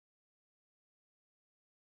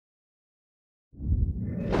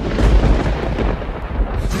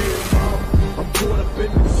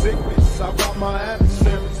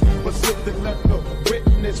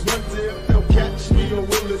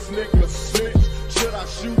should I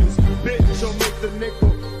shoot his bitch or make the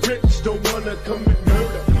nigga rich? Don't wanna commit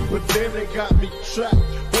murder, but then they got me trapped,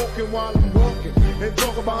 walking while I'm walking and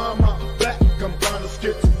talking behind my back. I'm kinda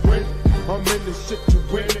schizophrenic, I'm in this shit to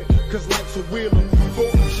win it, cause life's a wheel of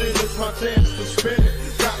fortune, it's my chance to spin it.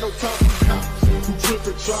 Got no time for cops who trip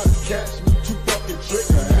and try to catch me, too fucking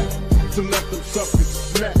trigger happy to let them suckers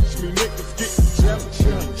snatch me. Niggas getting jealous,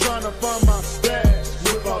 trying to find my stash.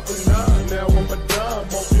 Whip out the 9, now I'm a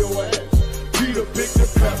dime off your ass. Be the big the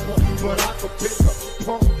pepper, but I can pick up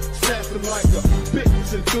pump, snatch him like a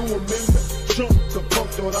bitch and threw him in the trunk. The punk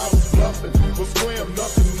thought I was bluffing, but swear I'm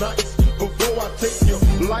nothing nice. Before I take your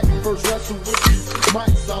life, first wrestle with these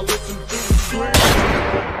mics, I listen to the scream.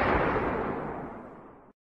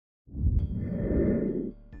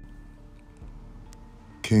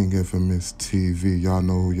 King Infamous TV, y'all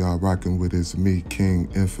know who y'all rocking with. It's me, King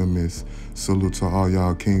Infamous. Salute to all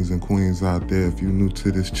y'all kings and queens out there. If you're new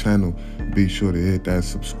to this channel, be sure to hit that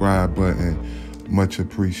subscribe button. Much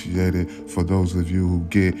appreciated. For those of you who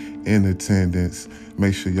get in attendance,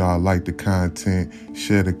 make sure y'all like the content,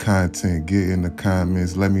 share the content, get in the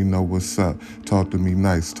comments, let me know what's up. Talk to me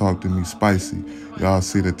nice, talk to me spicy. Y'all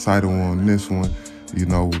see the title on this one. You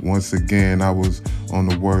know, once again, I was on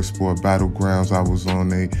the Word Sport Battlegrounds. I was on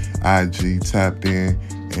a IG, tapped in,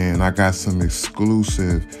 and I got some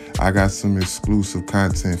exclusive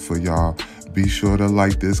content for y'all. Be sure to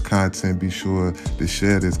like this content. Be sure to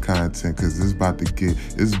share this content, because it's about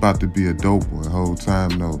to be a dope one whole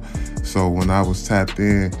time though. So when I was tapped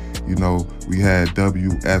in, you know, we had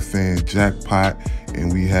WFN Jackpot,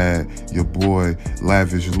 and we had your boy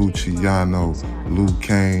Lavish Luciano,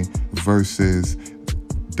 CAIN versus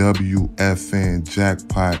WFN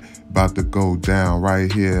Jackpot, about to go down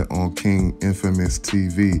right here on King Infamous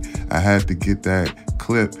TV. I had to get that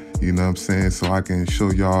clip, you know what I'm saying, so I can show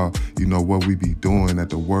y'all, you know, what we be doing at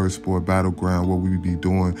the Word Sport Battleground, what we be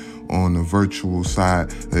doing on the virtual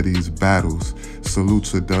side of these battles. Salute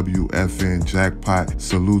to WFN Jackpot,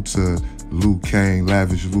 salute to CAIN,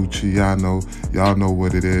 Lavish Luciano. Y'all know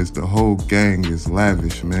what it is. The whole gang is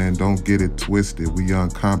lavish, man. Don't get it twisted. We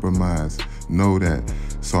uncompromised. Know that.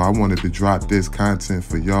 So I wanted to drop this content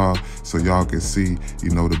for y'all so y'all can see,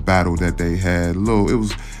 you know, the battle that they had. It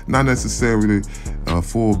was not necessarily a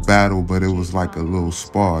full battle, but it was like a little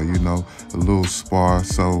spar, you know, a little spar.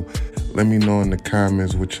 So let me know in the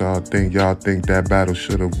comments what y'all think. Y'all think that battle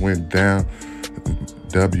should have went down?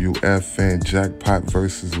 WFN Jackpot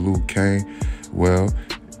versus CAIN. Well,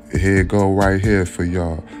 here it go right here for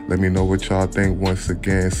y'all. Let me know what y'all think. Once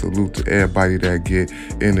again, salute to everybody that get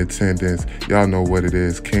in attendance. Y'all know what it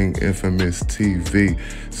is, King Infamous TV.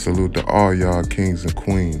 Salute to all y'all kings and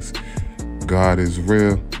queens. God is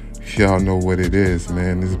real. Y'all know what it is,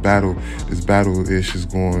 man. This battle ish is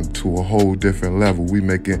going to a whole different level. We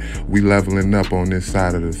leveling up on this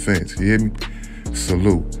side of the fence. You hear me?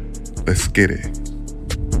 Salute. Let's get it.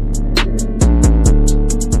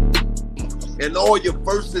 And all your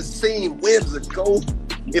verses seem whimsical.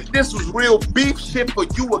 If this was real beef shit for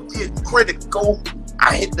you would get critical.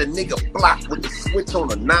 I hit the nigga block with the switch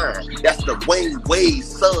on a 9. That's the Wayne Wade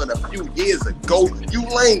son a few years ago. You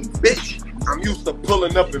lame bitch. I'm used to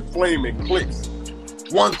pulling up and flaming clicks.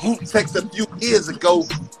 One group text a few years ago,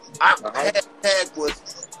 I hashtag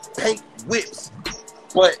was paint whips.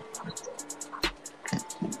 But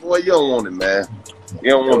boy, you don't want it, man.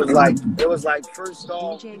 You don't want it was like first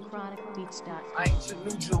off, I ain't your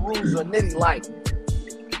new Jerusalem nitty like.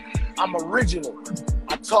 I'm original.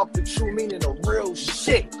 I talk the true meaning of real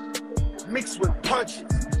shit. Mixed with punches.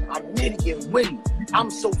 I'm nitty and witty. I'm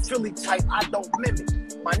so Philly type, I don't mimic.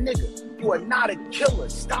 My nigga, you are not a killer.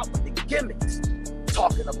 Stop with the gimmicks.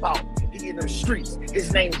 Talking about he in the streets.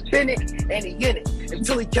 His name's Bennett and he in it.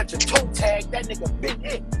 Until he catch a toe tag, that nigga been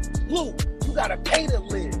it. Blue, you gotta pay to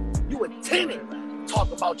live. You a tenant.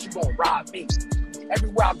 Talk about you gonna rob me.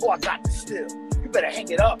 Everywhere I go, I got to steal. You better hang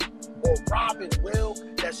it up or rob it, Will.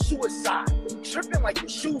 That's suicide. You tripping like your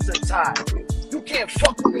shoes are tied. You can't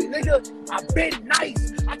fuck with me, nigga. I been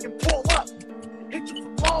nice. I can pull up. Hit you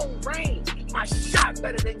from long range. My shot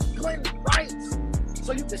better than Glenn Rice.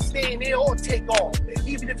 So you can stand there or take off.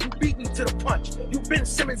 Even if you beat me to the punch. You Ben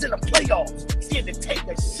Simmons in the playoffs. Scared to take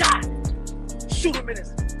a shot. Shoot him in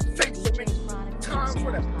his face so many times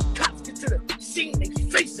when the cops get to the scene, they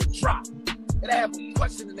face a drop. And they have a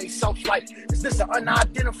question in themselves like, is this an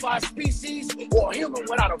unidentified species or a human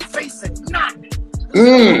without a face and not?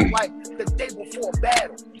 Like the day before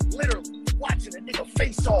battle, literally watching a nigga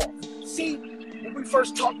face off. See, when we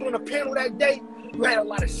first talked on the panel that day, you had a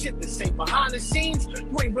lot of shit to say. Behind the scenes,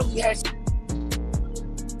 you ain't really had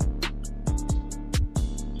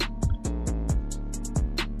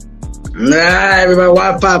Nah, everybody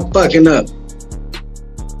Wi-Fi fucking up.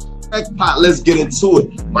 Jackpot, let's get into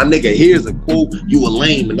it. My nigga, here's a quote. You were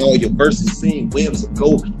lame and all your verses seem whims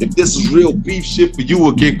ago. If this is real beef shit for you,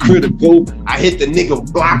 will get critical. I hit the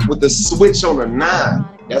nigga block with the switch on a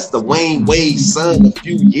 9. That's the Wayne Wade son a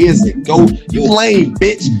few years ago. You lame,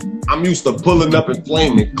 bitch. I'm used to pulling up and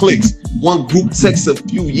flaming clicks. One group text a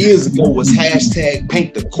few years ago was hashtag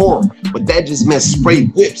paint the core, but that just meant spray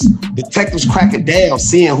whips. Detectives cracking down,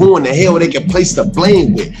 seeing who in the hell they can place the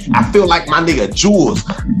blame with. I feel like my nigga Jules.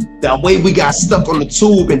 That way we got stuck on the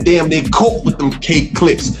tube and damn near caught with them cake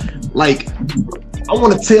clips. Like, I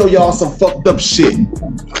want to tell y'all some fucked up shit.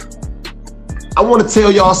 I want to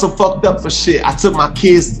tell y'all some fucked up for shit. I took my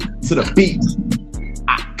kids to the beach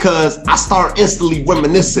because I started instantly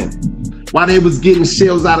reminiscing. While they was getting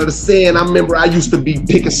shells out of the sand, I remember I used to be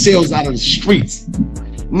picking shells out of the streets.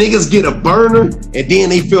 Niggas get a burner and then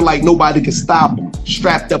they feel like nobody can stop them.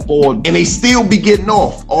 Strapped up on, and they still be getting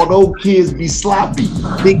off. Although kids be sloppy,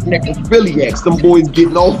 big necrophiliacs, them boys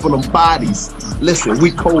getting off on them bodies. Listen,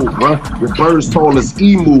 we cold, bruh. Your birds tall as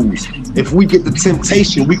emus. If we get the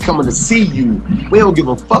temptation, we coming to see you. We don't give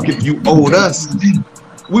a fuck if you owed us.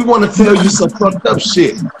 We want to tell you some fucked up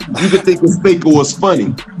shit. You can think it's fake or it's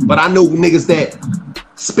funny, but I know niggas that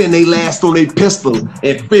spend their last on their pistol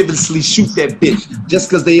and frivolously shoot that bitch just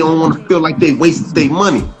because they don't want to feel like they wasted their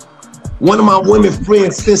money. One of my women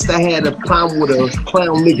friends, since I had a problem with a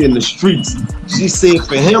clown nigga in the streets, she said,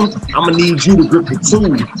 for him, I'ma need you to grip the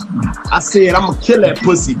tool. I said, I'ma kill that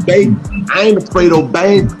pussy, babe. I ain't afraid of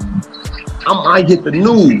bang. I might hit the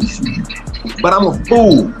news, but I'm a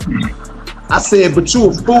fool. I said, but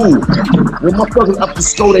you a fool. When motherfuckers up the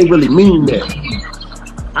score, they really mean that.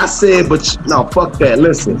 I said, but no, fuck that.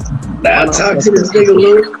 Listen. Now talk to this nigga,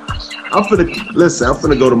 Lou. I'm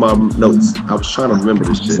finna go to my notes. I was trying to remember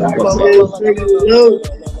this shit.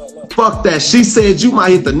 Fuck that. She said you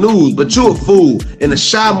might hit the news, but you a fool. And the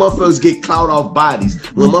shy motherfuckers get clout off bodies.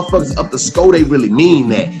 When motherfuckers up the score, they really mean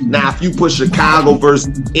that. Now, if you put Chicago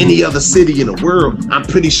versus any other city in the world, I'm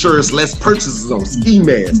pretty sure it's less purchases on ski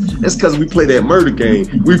masks. That's because we play that murder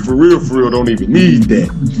game. We for real don't even need that.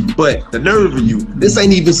 But the nerve of you, this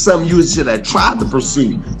ain't even something you should have tried to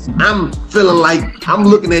pursue. I'm feeling like I'm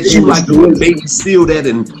looking at you like you baby seal that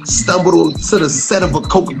and stumbled onto the set of a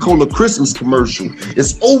Coca-Cola Christmas commercial.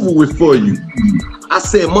 It's over with for you. I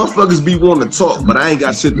said motherfuckers be wanting to talk, but I ain't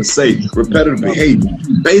got shit to say. Repetitive behavior.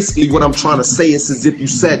 Basically what I'm trying to say is as if you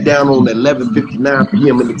sat down on 11:59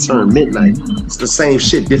 p.m. and it turned midnight. It's the same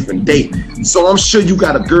shit, different date. So I'm sure you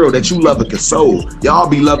got a girl that you love and console. Y'all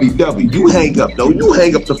be lovey-dovey. You hang up though. You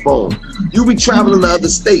hang up the phone. You be traveling to other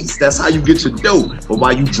states. That's how you get your dough. But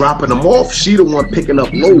while you dropping them off, she the one picking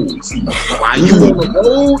up loads. While you on the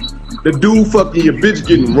road, the dude fucking your bitch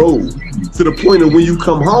getting rolled. To the point of when you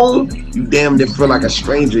come home, you damn near feel like a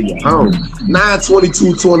stranger in your home.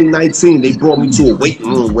 9/22/2019, they brought me to a waiting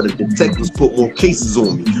room where the detectives put more cases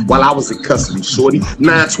on me while I was in custody, shorty.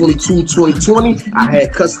 9/22/2020, I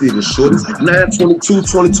had custody of the shorties.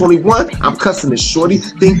 9/22/2021, I'm cussing the shorty.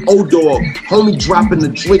 Think O-Dog, homie dropping the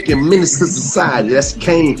drink in Menace to Society. That's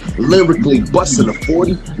CAIN lyrically busting a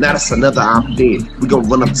 40. Now that's another op-ed. We gonna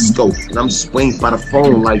run up the scope, and I'm just waiting by the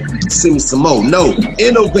phone like, send me some more. No,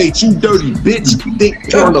 innovate, you dirty bitch.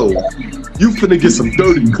 Think porno. You finna get some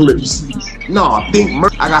dirty clips. No, I think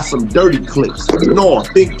I got some dirty clips. No, I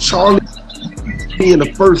think Charlie in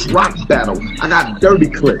the first rock battle. I got dirty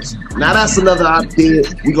clips. Now that's another idea.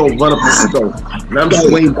 We gonna run up the scope. And I'm just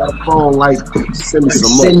waiting by the phone like, send me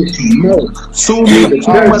some more. Soon me the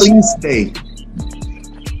East Day.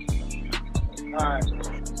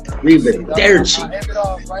 Alright. Leave it dirty. I'll end it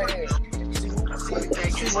off right here.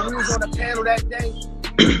 See, when we was on the panel that day,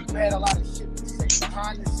 you had a lot of shit to say.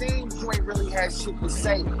 Behind the scenes, you ain't really had shit to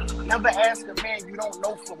say. Never ask a man you don't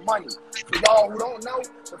know for money. For y'all who don't know,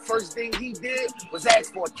 the first thing he did was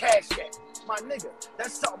ask for a cash app. My nigga,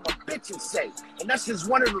 that's something a bitch would say. And that's just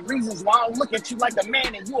one of the reasons why I don't look at you like a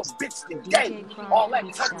man and you a bitch today. All that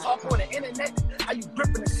talk on the internet, how you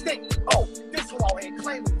gripping the stick. Oh, this one out here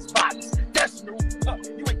claiming his bodies. That's new.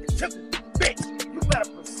 You ain't the typical bitch. You better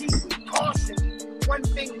proceed with caution. One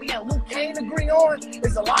thing me and Luke CAIN agree on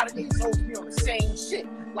is a lot of these hoes be on the same shit.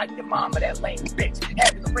 Like your mama, that lame bitch,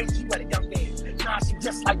 having to raise you at a young age. Nah, she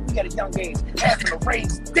just like me at a young age, having to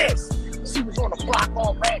raise this. She was on the block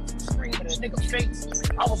all ratchet, screaming at a nigga face.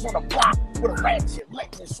 I was on the block with a ratchet,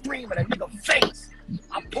 letting scream at a nigga face.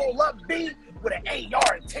 I pull up B with an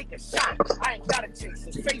AR and take a shot. I ain't gotta chase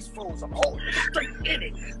his face froze. I'm holding it straight in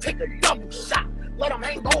it. Take a double shot. Let him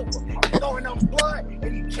hang over. I'm throwing up blood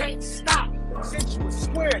and he can't stop. Since you a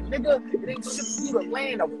square, nigga. nigga. It ain't shit for you to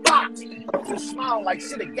land a box. You smile like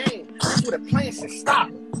shit a game. That's where the plan should stop,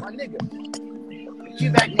 my nigga.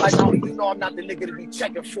 Keep acting like you know I'm not the nigga to be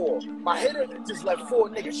checking for. My hitter just left 4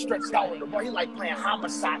 niggas stretched out on the ball. He like playing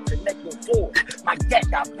homicide, connecting forward. My gat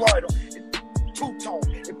got blood on it. Two-tone.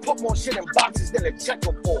 It put more shit in boxes than a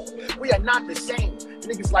checkerboard. We are not the same.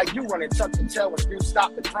 Niggas like you running tuck and tail and scream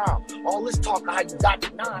stop the crime. All this talk of how you got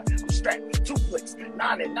the 9. I'm strapped 2 flicks,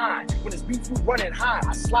 9 and 9. When it's beef, we running high.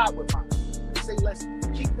 I slide with mine. Say let's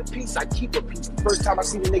keep the peace, I keep a peace. The first time I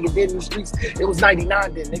seen a nigga dead in the streets, it was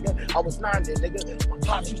 99 then, nigga. I was 9 then, nigga. My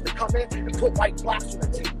pops used to come in and put white blocks on the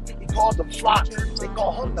team. He called them flops. They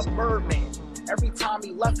call him the Birdman. Every time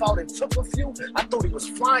he left out and took a few, I thought he was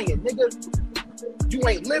flying, nigga. You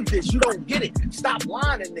ain't lived this, you don't get it. Stop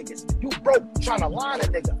lying to niggas. You broke trying to line a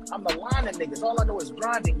nigga. I'm the line of niggas. All I know is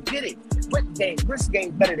grind and get it. Whip game, wrist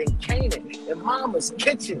game better than CAIN in mama's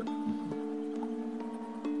kitchen.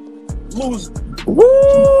 Lose.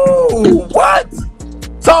 Woo! What?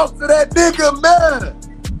 Talk to that nigga, man.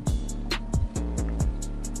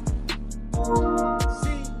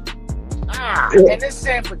 And this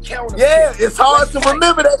stand for counter. Yeah, it's hard to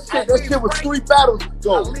remember that shit. That shit was 3 battles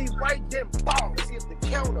ago. I leave right then, bomb. See if the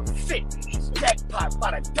counter fit. Jackpot,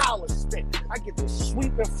 about $1 spent. I get this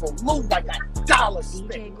sweeping from loot like $1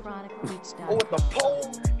 spent. Or with the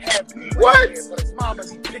pole, heavy. What? But his mama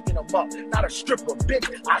be picking him up. Not a stripper, bitch.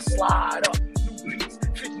 I slide up. New beats,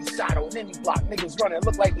 50 shot on any block. Niggas running,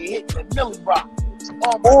 look like they hitting a Millie Rock.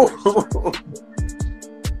 Oh.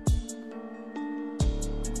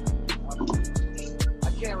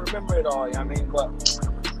 Can't remember it all, you know what I mean? But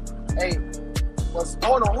hey,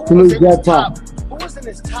 hold on, who was in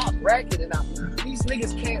this top bracket? And these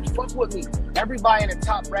niggas can't fuck with me. Everybody in the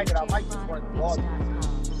top bracket, I like this one.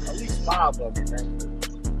 At least 5 of them, man.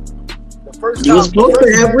 The first you were supposed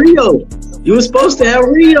to have Rio. You were supposed to have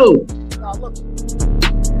Rio. Nah, look.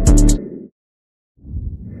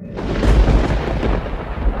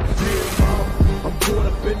 I'm caught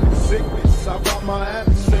up in the sickness. I got my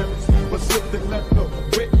adversaries, but something left no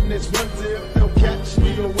witness. Wonder if they'll catch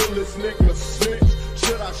me or will this nigga snitch?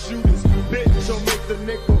 Should I shoot his bitch or make the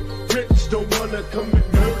nigga rich? Don't wanna commit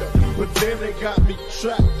murder, but then they got me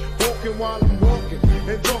trapped. Walking while I'm walking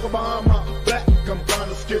and talking behind my back. I'm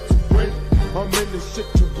kinda schizophrenic. I'm in this shit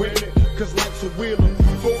to win it, cause life's a wheel of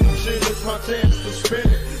fortune. It's my chance to spin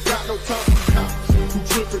it. Got no time for cops who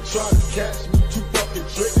trip and try to catch me. Too fucking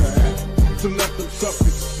trigger happy to let them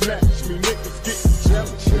suckers snatch me. Niggas getting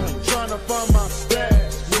jealous, trying to find my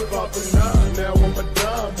stash. Whip out the 9, now I'm a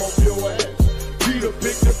dime off your ass. Peter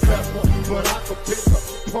picked the pepper, but I could pick a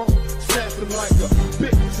pump. Snatch him like a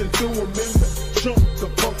bitch and threw him in the trunk. The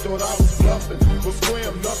punk thought I was bluffing, but swear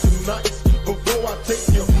I'm nothing nice. Before I take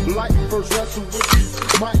your life, first wrestle with these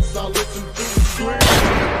mics.